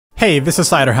Hey, this is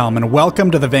Ciderhelm, and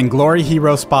welcome to the Vainglory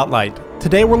Hero Spotlight.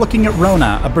 Today we're looking at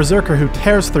Rona, a berserker who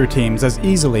tears through teams as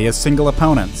easily as single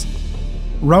opponents.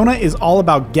 Rona is all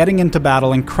about getting into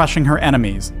battle and crushing her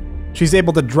enemies. She's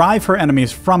able to drive her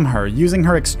enemies from her, using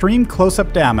her extreme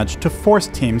close-up damage to force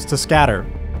teams to scatter.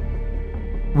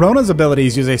 Rona's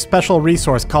abilities use a special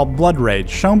resource called Bloodrage,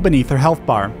 shown beneath her health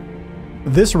bar.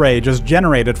 This rage is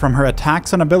generated from her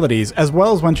attacks and abilities, as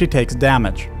well as when she takes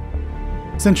damage.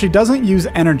 Since she doesn't use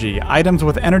energy, items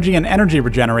with energy and energy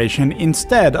regeneration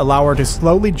instead allow her to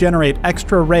slowly generate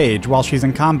extra rage while she's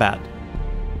in combat.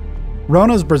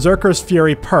 Rona's Berserker's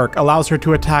Fury perk allows her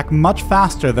to attack much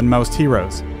faster than most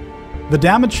heroes. The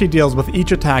damage she deals with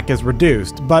each attack is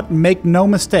reduced, but make no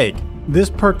mistake,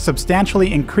 this perk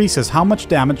substantially increases how much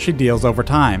damage she deals over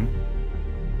time.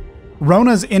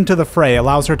 Rona's Into the Fray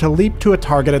allows her to leap to a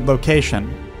targeted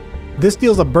location. This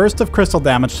deals a burst of crystal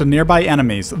damage to nearby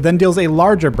enemies, then deals a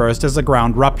larger burst as the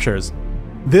ground ruptures.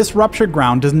 This ruptured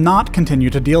ground does not continue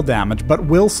to deal damage, but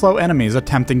will slow enemies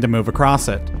attempting to move across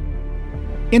it.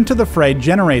 Into the Fray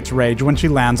generates rage when she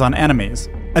lands on enemies.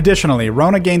 Additionally,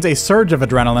 Rona gains a surge of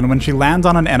adrenaline when she lands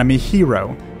on an enemy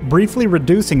hero, briefly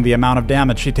reducing the amount of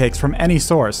damage she takes from any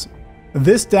source.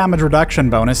 This damage reduction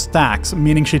bonus stacks,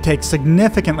 meaning she takes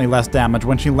significantly less damage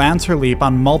when she lands her leap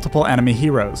on multiple enemy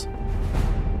heroes.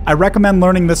 I recommend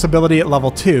learning this ability at level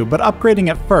 2, but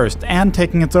upgrading it first and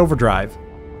taking its overdrive.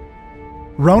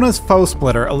 Rona's Foe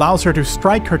Splitter allows her to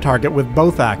strike her target with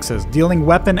both axes, dealing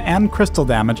weapon and crystal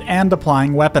damage and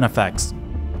applying weapon effects.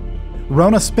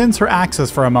 Rona spins her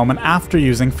axes for a moment after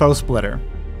using Foe Splitter.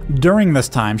 During this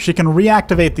time, she can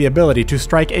reactivate the ability to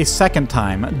strike a second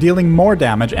time, dealing more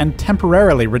damage and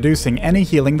temporarily reducing any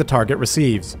healing the target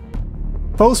receives.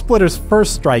 Foe Splitter's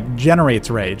first strike generates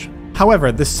rage.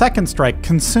 However, the second strike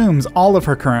consumes all of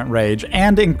her current rage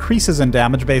and increases in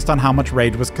damage based on how much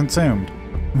rage was consumed.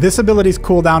 This ability's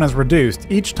cooldown is reduced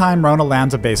each time Rona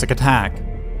lands a basic attack.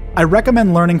 I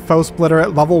recommend learning Foe Splitter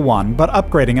at level 1, but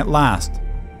upgrading it last.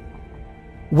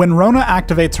 When Rona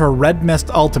activates her Red Mist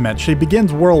ultimate, she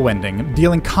begins whirlwinding,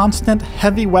 dealing constant,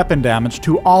 heavy weapon damage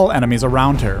to all enemies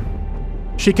around her.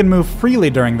 She can move freely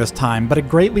during this time, but at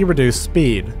greatly reduced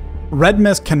speed. Red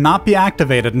Mist cannot be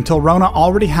activated until Rona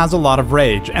already has a lot of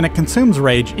rage, and it consumes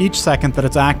rage each second that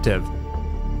it's active.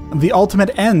 The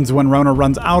ultimate ends when Rona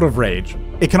runs out of rage.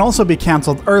 It can also be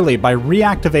cancelled early by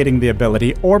reactivating the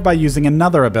ability or by using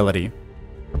another ability.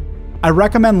 I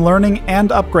recommend learning and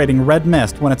upgrading Red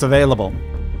Mist when it's available.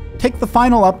 Take the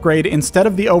final upgrade instead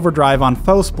of the overdrive on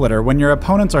Foe Splitter when your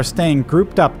opponents are staying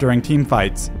grouped up during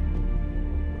teamfights.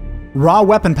 Raw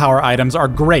weapon power items are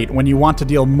great when you want to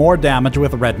deal more damage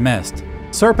with Red Mist.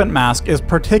 Serpent Mask is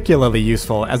particularly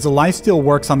useful as the lifesteal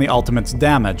works on the ultimate's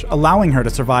damage, allowing her to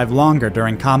survive longer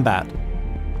during combat.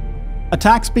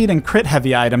 Attack speed and crit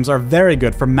heavy items are very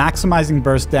good for maximizing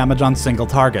burst damage on single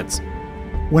targets.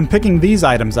 When picking these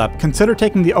items up, consider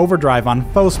taking the overdrive on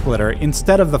Foe Splitter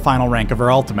instead of the final rank of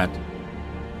her ultimate.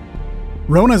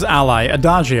 Rona's ally,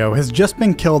 Adagio, has just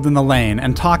been killed in the lane,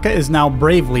 and Taka is now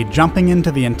bravely jumping into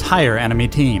the entire enemy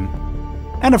team.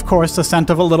 And of course, the scent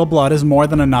of a little blood is more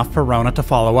than enough for Rona to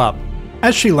follow up.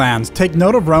 As she lands, take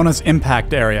note of Rona's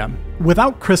impact area.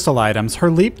 Without crystal items, her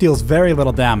leap deals very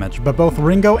little damage, but both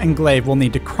Ringo and Glaive will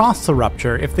need to cross the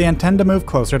rupture if they intend to move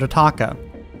closer to Taka.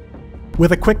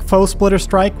 With a quick Foe Splitter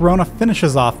strike, Rona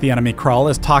finishes off the enemy crawl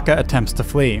as Taka attempts to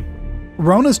flee.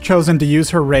 Rona's chosen to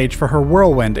use her rage for her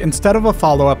whirlwind instead of a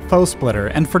follow-up Foe Splitter,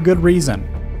 and for good reason.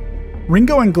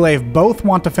 Ringo and Glaive both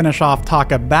want to finish off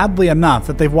Taka badly enough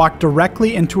that they've walked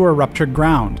directly into her ruptured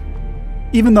ground.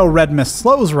 Even though Red Mist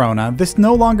slows Rona, this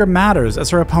no longer matters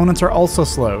as her opponents are also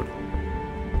slowed.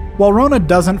 While Rona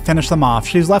doesn't finish them off,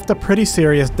 she's left a pretty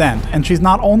serious dent, and she's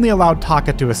not only allowed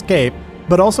Taka to escape,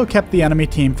 but also kept the enemy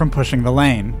team from pushing the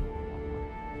lane.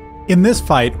 In this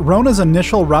fight, Rona's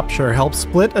initial rupture helps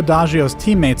split Adagio's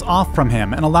teammates off from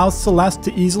him and allows Celeste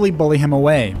to easily bully him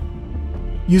away.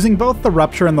 Using both the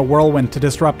rupture and the whirlwind to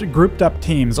disrupt grouped up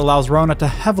teams allows Rona to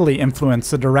heavily influence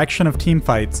the direction of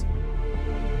teamfights.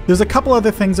 There's a couple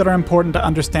other things that are important to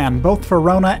understand both for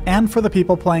Rona and for the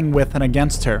people playing with and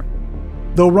against her.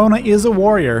 Though Rona is a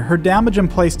warrior, her damage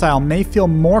and playstyle may feel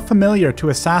more familiar to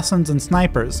assassins and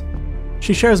snipers.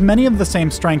 She shares many of the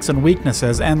same strengths and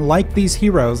weaknesses, and like these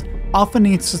heroes, often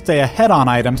needs to stay ahead on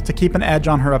items to keep an edge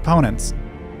on her opponents.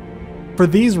 For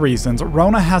these reasons,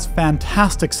 Rona has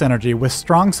fantastic synergy with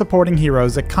strong supporting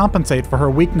heroes that compensate for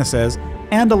her weaknesses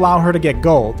and allow her to get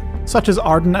gold, such as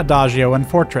Arden, Adagio, and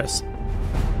Fortress.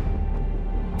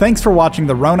 Thanks for watching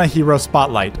the Rona Hero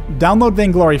Spotlight. Download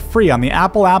Vainglory free on the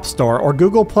Apple App Store or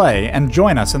Google Play and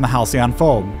join us in the Halcyon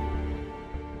Fold.